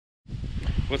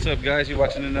What's up, guys? You're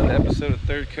watching another episode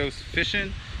of Coast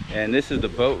Fishin', and this is the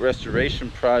boat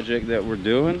restoration project that we're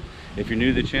doing. If you're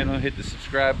new to the channel, hit the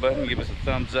subscribe button, give us a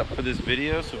thumbs up for this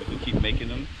video so we can keep making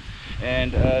them.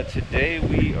 And today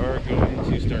we are going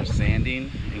to start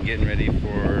sanding and getting ready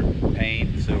for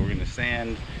paint. So we're going to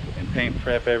sand and paint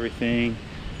prep everything.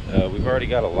 We've already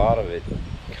got a lot of it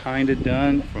kind of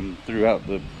done from throughout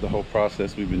the whole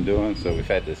process we've been doing. So we've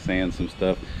had to sand some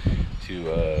stuff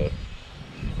to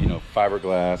you know,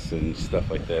 fiberglass and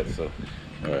stuff like that. So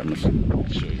all right, I'm gonna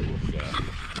show you what we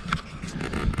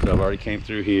got. So I've already came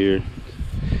through here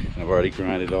and I've already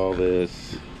grinded all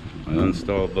this. I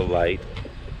installed the light.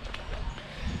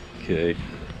 Okay,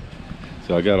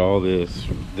 so I got all this.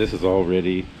 This is all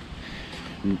ready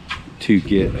to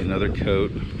get another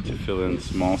coat to fill in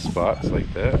small spots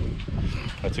like that.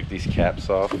 I took these caps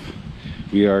off.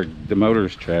 The motor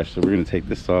is trashed, so we're gonna take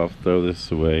this off, throw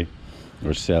this away,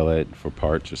 or sell it for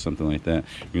parts or something like that.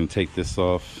 We're gonna take this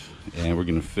off and we're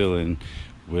gonna fill in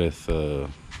with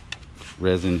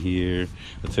resin here.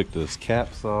 I took those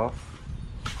caps off.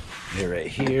 They're right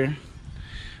here.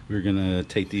 We're gonna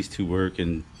take these to work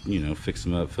and, you know, fix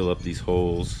them up, fill up these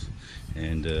holes,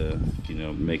 and you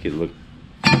know, make it look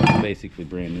basically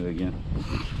brand new again.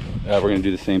 We're gonna do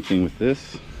the same thing with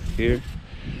this here.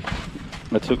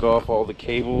 I took off all the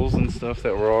cables and stuff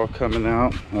that were all coming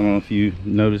out. I don't know if you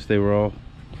noticed they were all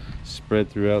spread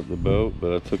throughout the boat,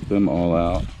 but I took them all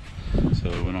out, so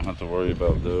we don't have to worry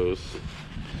about those.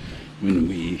 When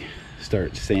we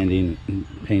start sanding and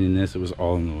painting this, it was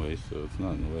all in the way, so it's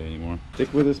not in the way anymore.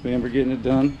 Stick with us, man, we're getting it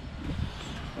done.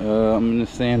 I'm gonna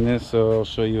sand this, so I'll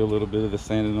show you a little bit of the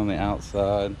sanding on the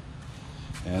outside.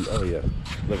 And oh yeah,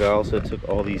 look, I also took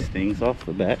all these things off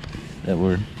the back that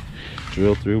were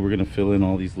drilled through. We're gonna fill in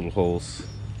all these little holes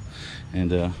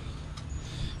and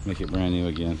make it brand new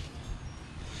again.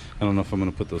 I don't know if I'm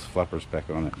gonna put those flappers back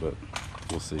on it, but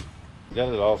we'll see.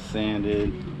 Got it all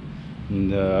sanded,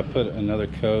 and I put another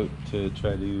coat to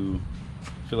try to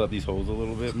fill up these holes a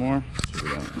little bit more.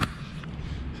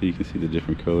 So you can see the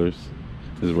different colors.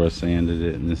 This is where I sanded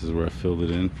it, and this is where I filled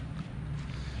it in.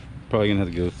 Probably gonna have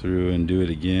to go through and do it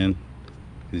again,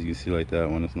 because you can see like that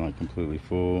one, it's not completely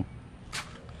full.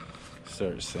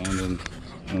 Start sanding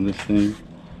on this thing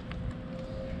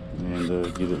and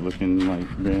get it looking like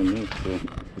brand new. So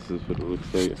this is what it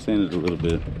looks like. I sanded a little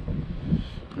bit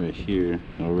right here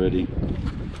already.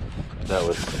 That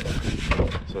was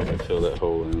so I can fill that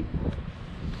hole in.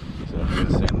 So I'm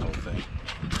gonna sand the whole thing.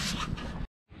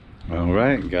 All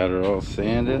right, got her all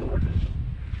sanded.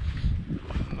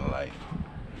 The light.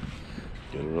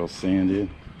 Get her all sanded.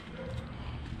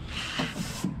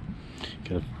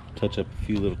 Gotta touch up a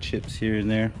few little chips here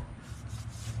and there,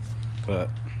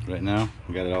 but right now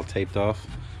we got it all taped off.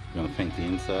 We're gonna paint the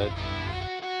inside.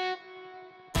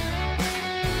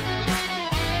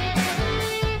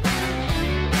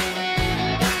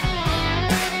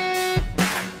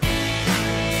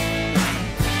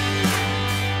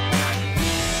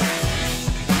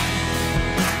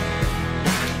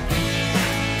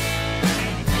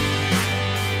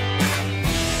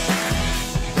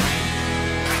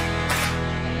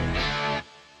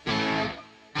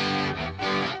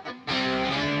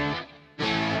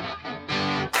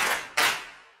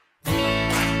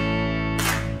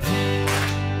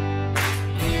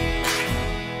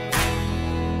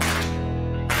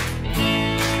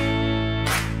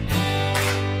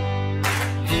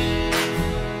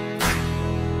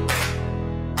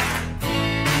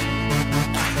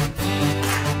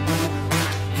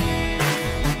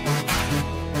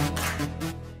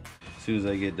 As soon as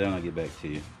I get done, I'll get back to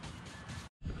you.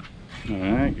 All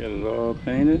right, got it all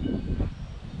painted.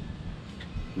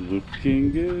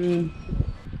 Looking good.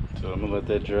 So I'm gonna let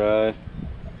that dry.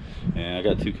 And I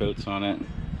got 2 coats on it.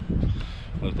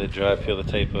 Let that dry, peel the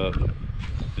tape up, and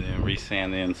then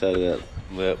re-sand the inside of that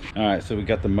lip. All right, so we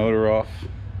got the motor off.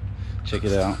 Check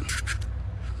it out.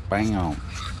 Bang on.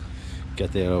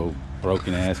 Got that old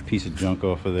broken ass piece of junk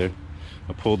off of there.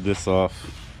 I pulled this off.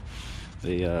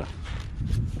 They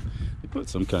put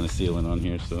some kind of sealant on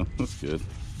here, so that's good.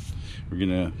 We're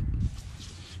gonna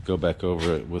go back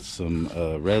over it with some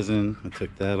resin. I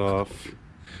took that off.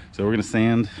 So we're gonna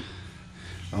sand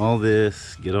all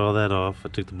this, get all that off. I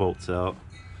took the bolts out.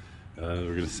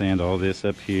 We're gonna sand all this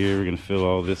up here. We're gonna fill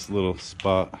all this little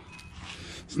spot.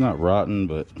 It's not rotten,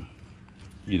 but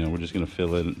you know, we're just gonna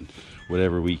fill in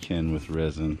whatever we can with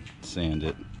resin, sand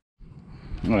it.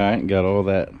 All right, got all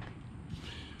that,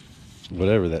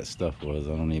 whatever that stuff was,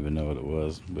 I don't even know what it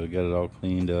was, but I got it all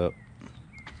cleaned up.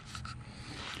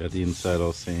 Got the inside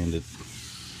all sanded.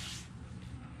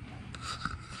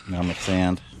 Now I'm gonna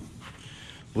sand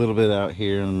A little bit out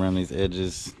here and around these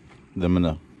edges. Then I'm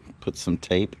gonna put some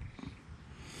tape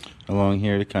along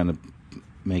here to kind of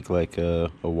make like a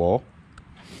wall.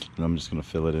 And I'm just gonna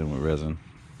fill it in with resin.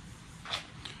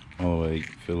 All the way,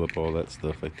 fill up all that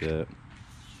stuff like that.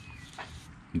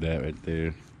 That right there.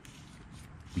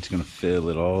 I'm just gonna fill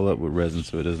it all up with resin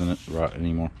so it doesn't rot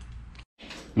anymore.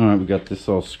 Alright, we got this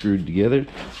all screwed together.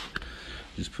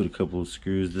 Just put a couple of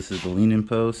screws. This is the leaning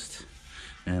post.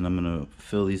 And I'm gonna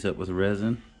fill these up with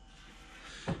resin.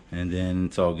 And then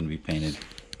it's all gonna be painted.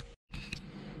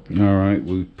 Alright,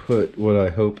 we put what I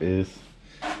hope is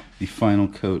the final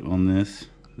coat on this.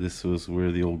 This was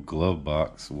where the old glove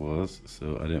box was,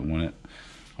 so I didn't want it.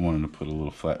 I wanted to put a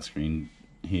little flat screen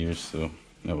here, so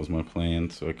that was my plan,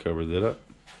 so I covered that up.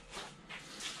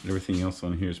 Everything else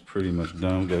on here is pretty much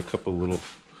done. We've got a couple little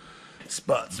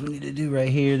spots we need to do right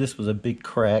here. This was a big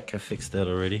crack. I fixed that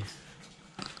already.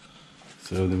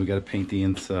 So then we got to paint the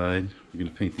inside. We're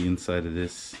going to paint the inside of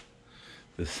this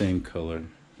the same color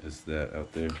as that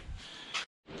out there.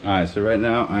 Alright, so right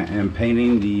now I am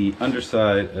painting the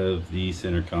underside of the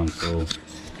center console.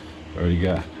 Already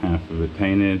got half of it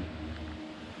painted.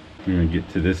 We're going to get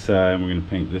to this side, we're going to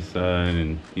paint this side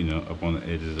and, you know, up on the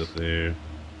edges up there.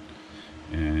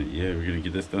 And yeah, we're going to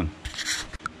get this done.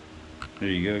 There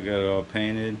you go, got it all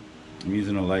painted. I'm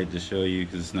using a light to show you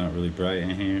because it's not really bright in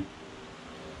here.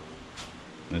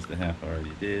 That's the half I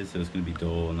already did, so it's going to be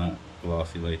dull, not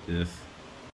glossy like this.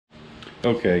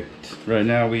 Okay, right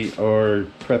now we are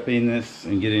prepping this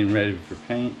and getting ready for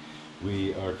paint.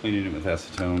 We are cleaning it with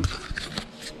acetone.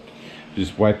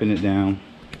 Just wiping it down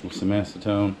with some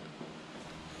acetone.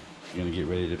 We're gonna get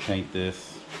ready to paint this.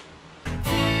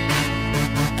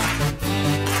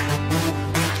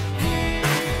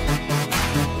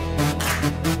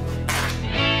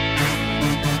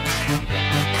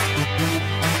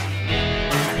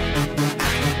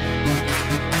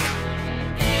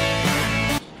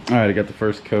 Alright, I got the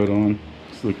first coat on.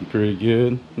 It's looking pretty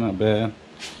good, not bad.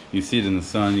 You see it in the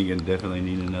sun, you're gonna definitely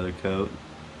need another coat.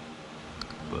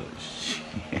 But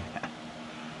yeah,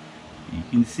 you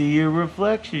can see your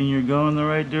reflection, you're going the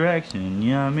right direction,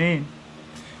 you know what I mean?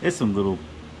 There's some little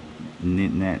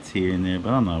nit-nats here and there, but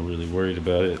I'm not really worried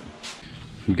about it.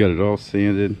 We got it all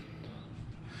sanded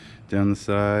down the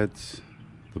sides,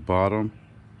 the bottom,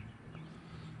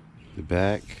 the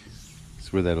back.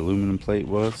 It's where that aluminum plate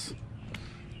was.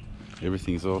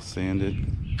 Everything's all sanded.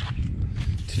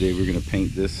 Today we're gonna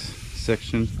paint this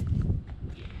section.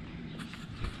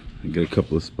 We got a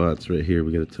couple of spots right here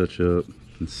we gotta touch up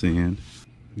and sand.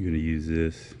 We're gonna use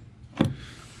this.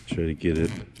 Try to get it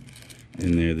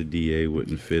in there. The DA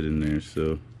wouldn't fit in there,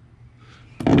 so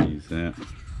I'm gonna use that.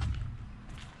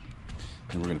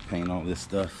 And we're gonna paint all this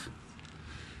stuff.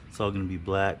 It's all gonna be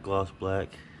black, gloss black.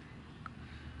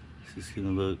 This is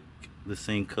gonna look the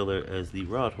same color as the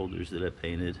rod holders that I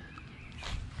painted.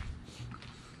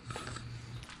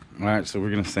 Alright, so we're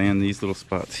gonna sand these little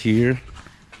spots here.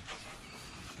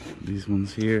 These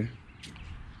ones here.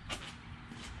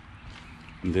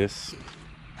 And this.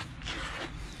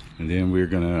 And then we're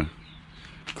gonna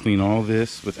clean all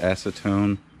this with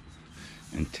acetone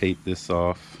and tape this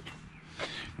off.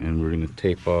 And we're gonna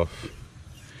tape off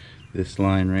this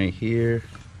line right here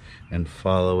and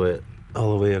follow it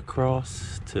all the way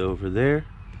across to over there.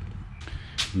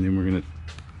 And then we're gonna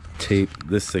tape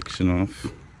this section off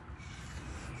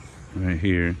right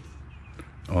here,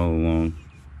 all along,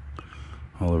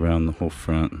 all around the whole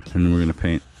front. And then we're gonna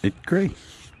paint it gray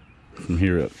from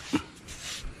here up.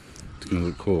 It's gonna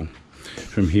look cool.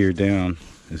 From here down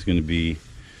is gonna be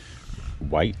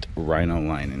white rhino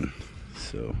lining.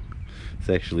 So it's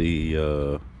actually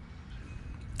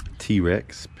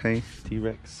T-Rex paint,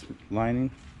 T-Rex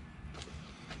lining.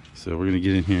 So we're gonna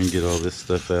get in here and get all this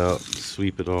stuff out,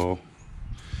 sweep it all,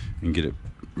 and get it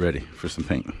ready for some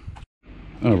paint.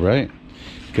 All right,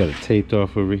 got it taped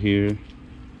off over here.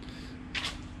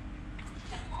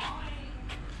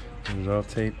 Get it all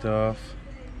taped off.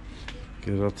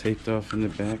 Get it all taped off in the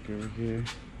back over here.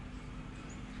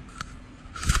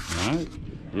 All right,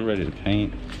 we're ready to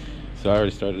paint. So I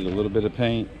already started a little bit of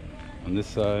paint on this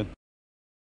side.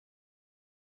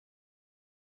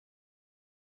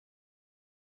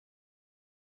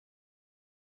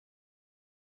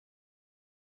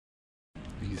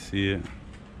 You can see it.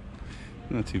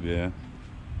 Not too bad.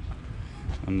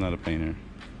 I'm not a painter,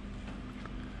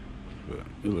 but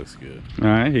it looks good. All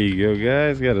right, here you go,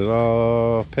 guys. Got it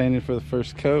all painted for the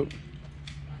first coat.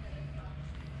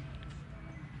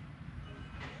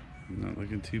 Not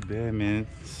looking too bad, man.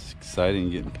 It's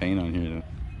exciting getting paint on here, though.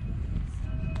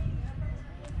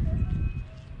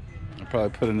 I'll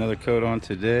probably put another coat on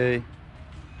today.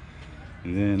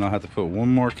 And then I'll have to put one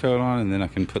more coat on, and then I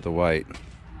can put the white.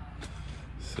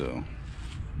 So,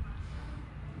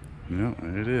 yeah,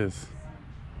 there it is.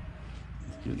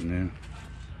 It's getting there.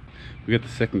 We got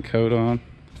the second coat on.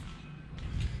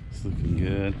 It's looking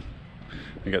good.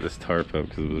 I got this tarp up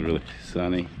because it was really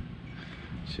sunny.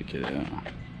 Check it out.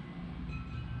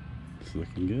 It's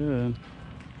looking good.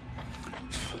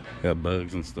 Got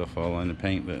bugs and stuff all on the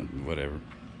paint, but whatever.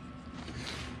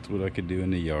 It's what I could do in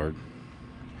the yard.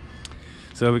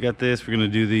 So we got this. We're gonna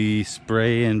do the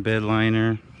spray and bed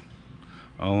liner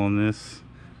all on this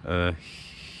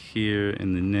here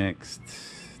in the next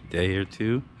day or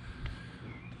two.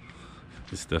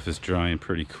 This stuff is drying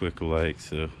pretty quick like,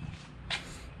 so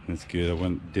that's good. I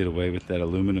did away with that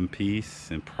aluminum piece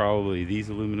and probably these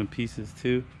aluminum pieces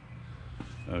too,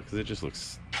 because it just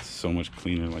looks so much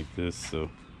cleaner like this. So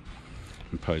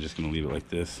I'm probably just gonna leave it like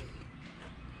this.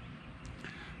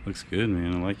 Looks good,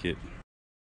 man. I like it.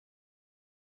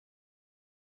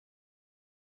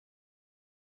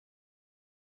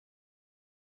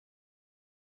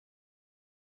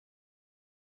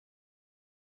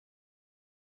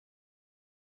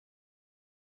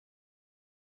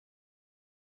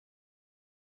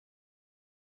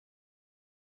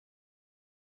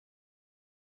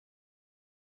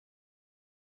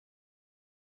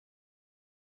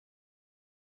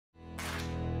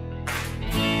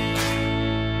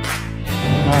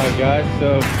 Alright guys,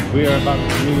 so we are about to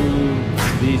do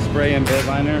the spray and bed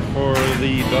liner for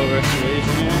the boat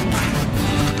restoration.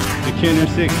 The Kenner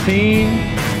 16.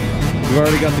 We've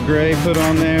already got the gray put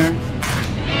on there.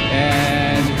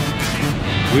 And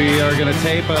we are going to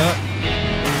tape up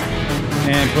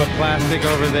and put plastic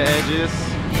over the edges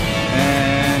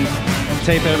and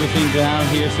tape everything down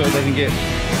here so it doesn't get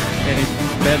any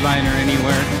bed liner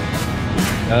anywhere.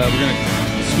 We're going to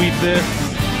sweep this.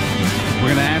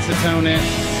 We're gonna acetone it,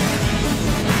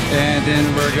 and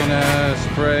then we're gonna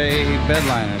spray bed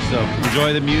liner. So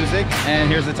enjoy the music, and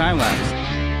here's the time lapse.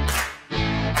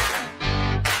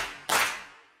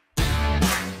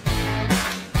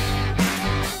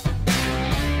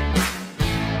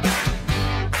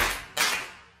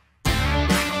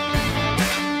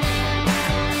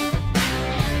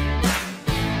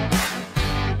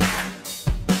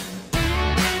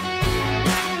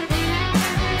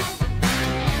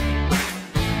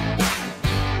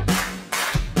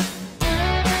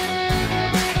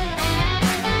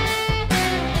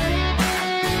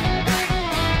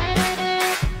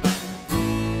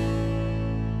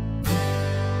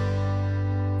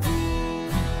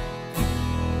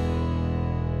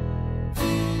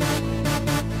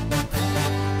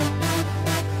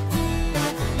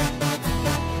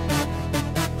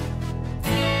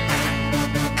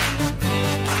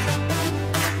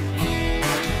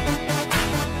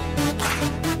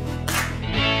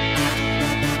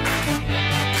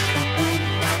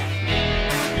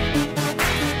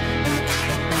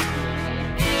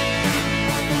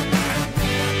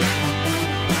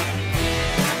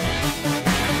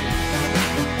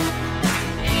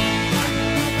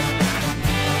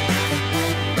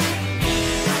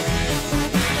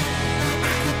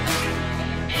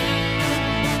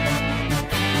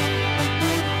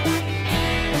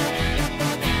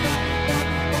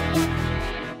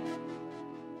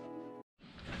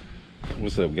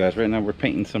 What's up guys? Right now we're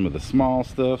painting some of the small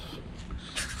stuff.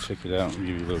 Check it out and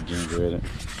give you a little gander at it.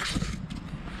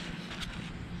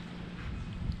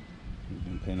 We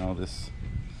can paint all this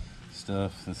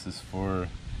stuff. This is for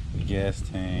the gas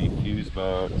tank, fuse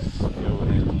box, fuel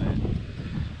inlet,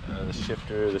 the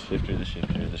shifter, and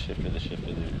the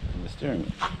steering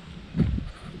wheel.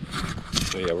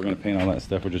 So yeah, we're gonna paint all that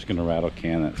stuff. We're just gonna rattle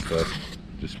can that stuff,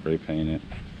 just spray paint it,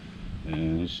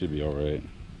 and it should be all right.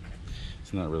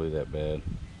 It's not really that bad.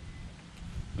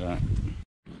 All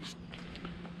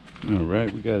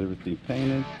right, we got everything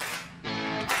painted.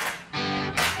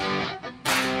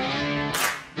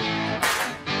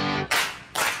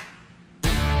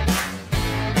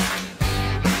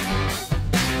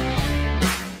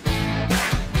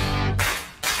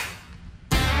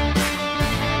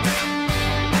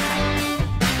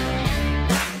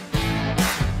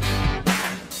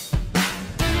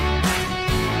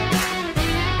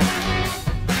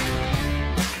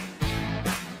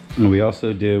 And we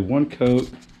also did one coat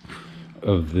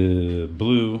of the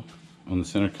blue on the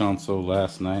center console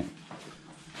last night.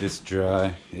 It's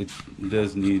dry. It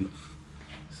does need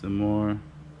some more,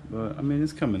 but I mean,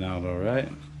 it's coming out all right.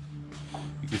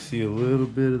 You can see a little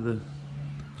bit of the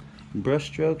brush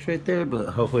strokes right there, but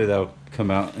hopefully that'll come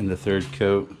out in the third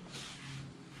coat.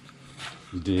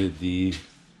 We did the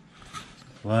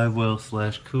live well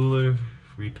 / cooler,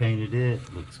 repainted it.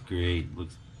 Looks great.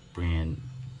 Looks brand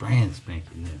brand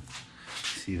spanking new.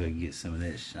 See if I can get some of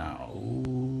that shine. Oh,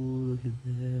 look at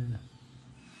that.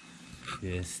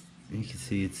 Yes, you can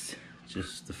see it's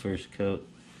just the first coat.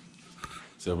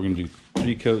 So we're gonna do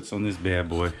 3 coats on this bad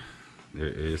boy. There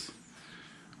is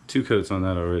 2 coats on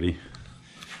that already.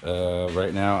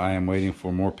 Right now I am waiting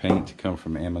for more paint to come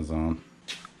from Amazon.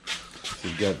 So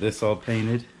we've got this all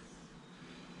painted.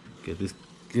 Got this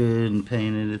good and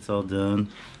painted, it's all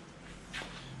done.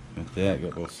 Got that,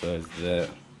 got both sides of that.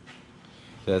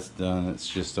 That's done. It's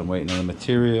just I'm waiting on the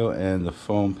material and the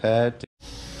foam pad.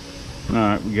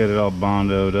 Alright, we got it all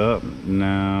bondoed up.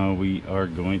 Now we are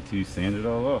going to sand it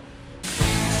all off.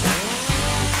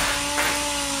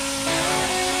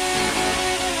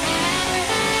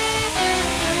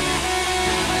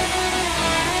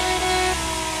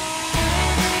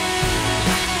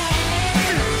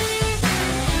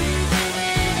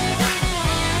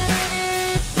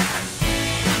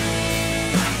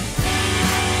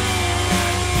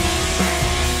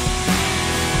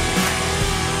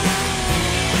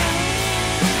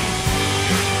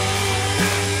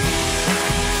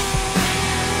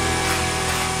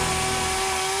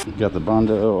 Got the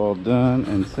Bondo all done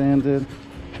and sanded.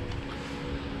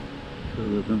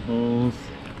 Fill up them holes.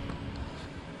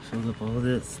 Fill up all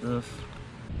that stuff.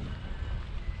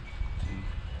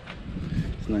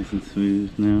 It's nice and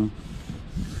smooth now.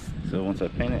 So once I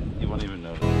paint it, you won't even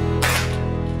notice.